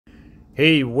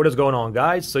Hey, what is going on,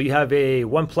 guys? So you have a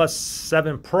OnePlus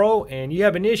 7 Pro and you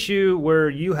have an issue where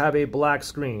you have a black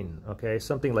screen, okay?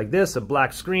 Something like this, a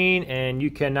black screen, and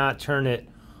you cannot turn it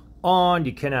on,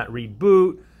 you cannot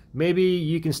reboot. Maybe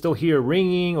you can still hear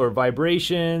ringing or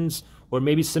vibrations, or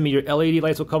maybe some of your LED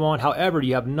lights will come on. However,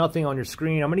 you have nothing on your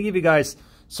screen. I'm gonna give you guys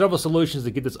several solutions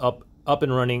to get this up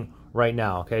and running right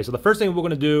now, okay? So the first thing we're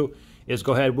gonna do is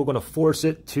go ahead, we're going to force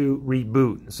it to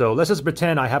reboot. So let's just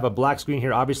pretend I have a black screen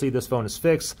here. Obviously this phone is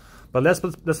fixed, but let's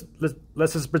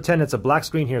just pretend it's a black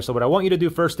screen here. So what I want you to do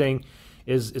first thing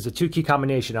is a two-key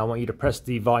combination. I want you to press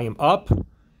the volume up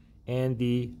and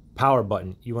the power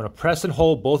button. You want to press and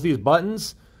hold both of these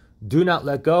buttons. Do not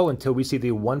let go until we see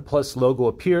the OnePlus logo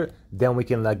appear, then we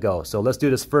can let go. So let's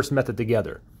do this first method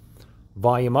together.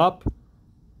 Volume up,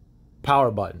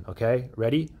 power button, okay?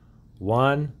 Ready?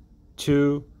 1,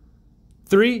 2,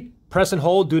 3, press and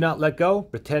hold, do not let go.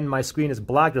 Pretend my screen is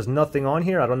black, there's nothing on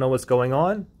here. I don't know what's going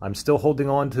on. I'm still holding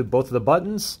on to both of the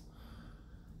buttons.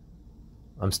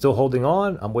 I'm still holding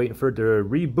on. I'm waiting for it to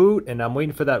reboot, and I'm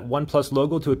waiting for that OnePlus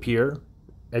logo to appear.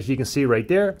 As you can see right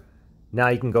there. Now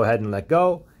you can go ahead and let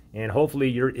go, and hopefully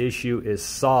your issue is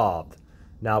solved.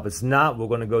 Now if it's not, we're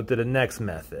going to go to the next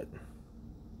method.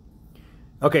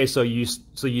 Okay, so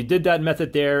you did that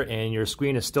method there, and your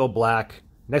screen is still black.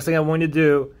 Next thing I want you to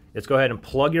do is go ahead and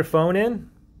plug your phone in.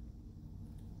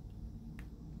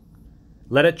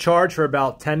 Let it charge for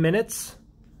about 10 minutes.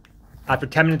 After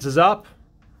 10 minutes is up,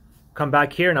 come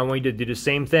back here and I want you to do the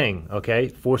same thing, okay?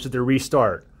 Force it to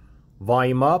restart.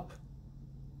 Volume up,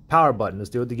 power button. Let's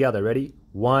do it together. Ready?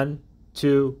 1,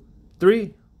 2,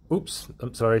 3. Oops,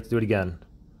 I'm sorry, let's do it again.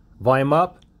 Volume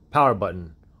up, power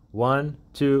button. 1,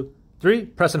 2, 3.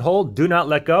 Press and hold, do not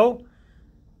let go.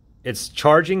 It's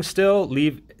charging still.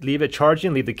 Leave it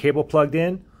charging. Leave the cable plugged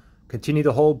in. Continue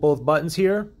to hold both buttons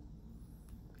here.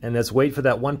 And let's wait for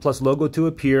that OnePlus logo to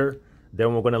appear.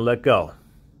 Then we're going to let go.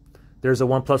 There's a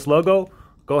OnePlus logo.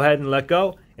 Go ahead and let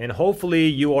go. And hopefully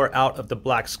you are out of the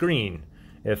black screen.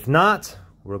 If not,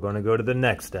 we're going to go to the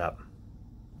next step.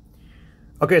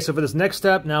 Okay, so for this next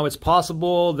step, now it's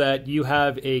possible that you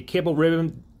have a cable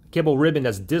ribbon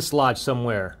that's dislodged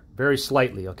somewhere, very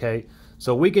slightly, okay?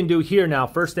 So what we can do here now,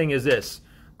 first thing is this.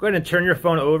 Go ahead and turn your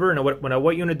phone over, and what I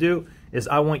want you to do is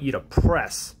I want you to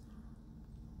press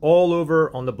all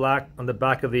over on the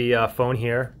back of the phone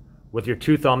here with your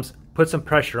two thumbs. Put some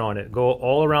pressure on it. Go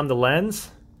all around the lens.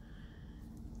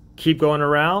 Keep going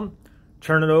around.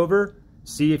 Turn it over.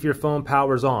 See if your phone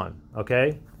powers on.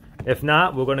 Okay. If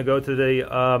not, we're going to go to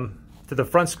the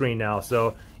front screen now.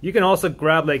 So you can also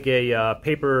grab like a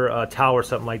paper towel or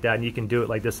something like that, and you can do it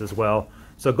like this as well.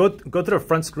 So go to the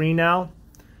front screen now,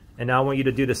 and now I want you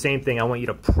to do the same thing. I want you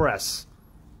to press.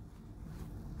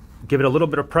 Give it a little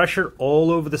bit of pressure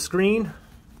all over the screen,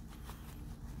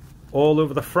 all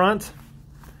over the front,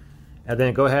 and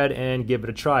then go ahead and give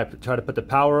it a try. Try to put the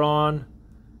power on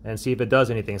and see if it does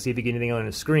anything. See if you get anything on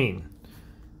the screen.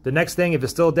 The next thing, if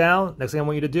it's still down, next thing I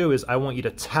want you to do is I want you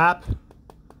to tap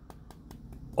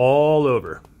all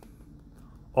over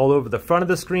the front of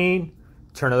the screen.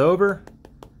 Turn it over.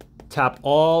 Tap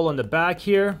all on the back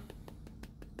here.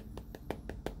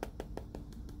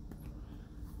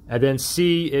 And then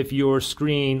see if your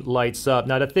screen lights up.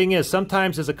 Now the thing is,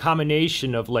 sometimes there's a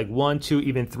combination of like 1, 2,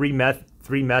 even 3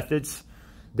 methods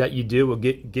that you do will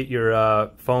get your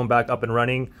phone back up and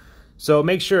running. So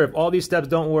make sure if all these steps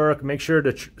don't work, make sure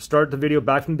to start the video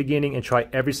back from the beginning and try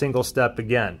every single step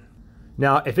again.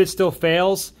 Now if it still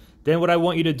fails, then what I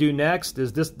want you to do next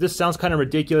is this sounds kind of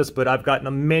ridiculous, but I've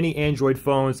gotten many Android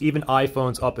phones, even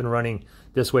iPhones up and running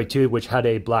this way too, which had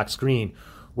a black screen.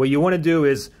 What you want to do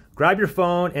is grab your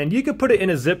phone, and you can put it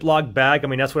in a Ziploc bag. I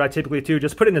mean, that's what I typically do.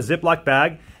 Just put it in a Ziploc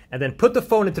bag, and then put the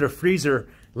phone into the freezer.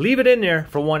 Leave it in there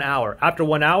for 1 hour. After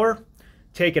 1 hour,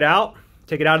 take it out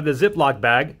of the Ziploc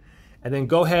bag, and then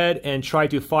go ahead and try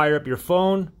to fire up your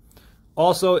phone.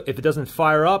 Also, if it doesn't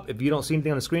fire up, if you don't see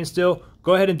anything on the screen still,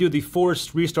 go ahead and do the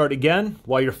forced restart again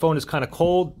while your phone is kind of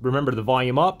cold. Remember the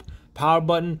volume up, power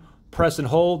button, press and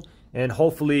hold, and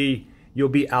hopefully you'll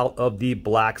be out of the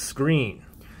black screen.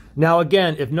 Now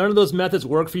again, if none of those methods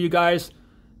work for you guys,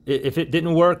 if it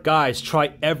didn't work, guys,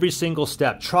 try every single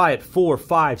step. Try it 4,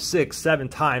 5, 6, 7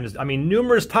 times. I mean,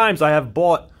 numerous times I have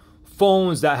bought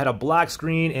phones that had a black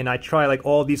screen, and I try like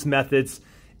all these methods,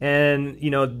 and you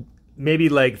know, maybe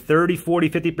like 30, 40,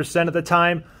 50% of the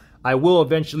time, I will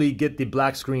eventually get the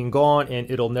black screen gone and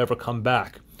it'll never come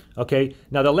back. Okay,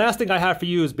 now the last thing I have for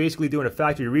you is basically doing a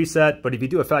factory reset, but if you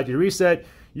do a factory reset,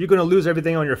 you're going to lose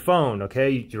everything on your phone, okay?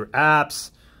 Your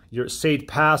apps, your saved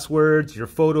passwords, your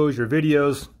photos, your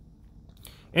videos.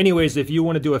 Anyways, if you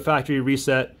want to do a factory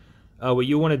reset, what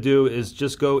you want to do is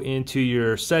just go into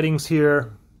your settings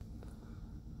here,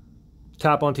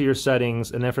 tap onto your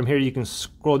settings, and then from here you can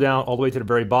scroll down all the way to the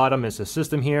very bottom. It's a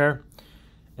system here,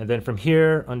 and then from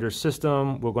here under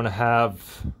system we're going to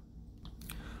have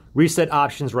reset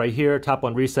options right here. Tap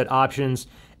on reset options,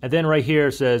 and then right here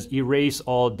it says erase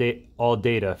all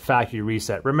data, factory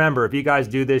reset. Remember, if you guys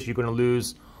do this, you're going to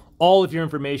lose all of your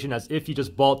information as if you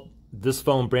just bought this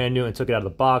phone brand new and took it out of the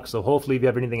box. So hopefully if you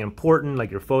have anything important like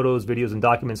your photos, videos, and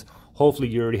documents, hopefully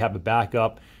you already have a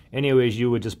backup. Anyways, you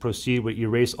would just proceed with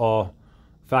erase all,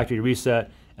 factory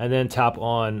reset, and then tap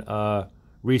on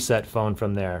reset phone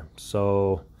from there.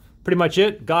 So pretty much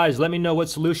it. Guys, let me know what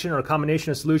solution or a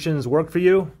combination of solutions work for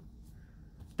you.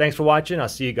 Thanks for watching. I'll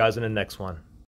see you guys in the next one.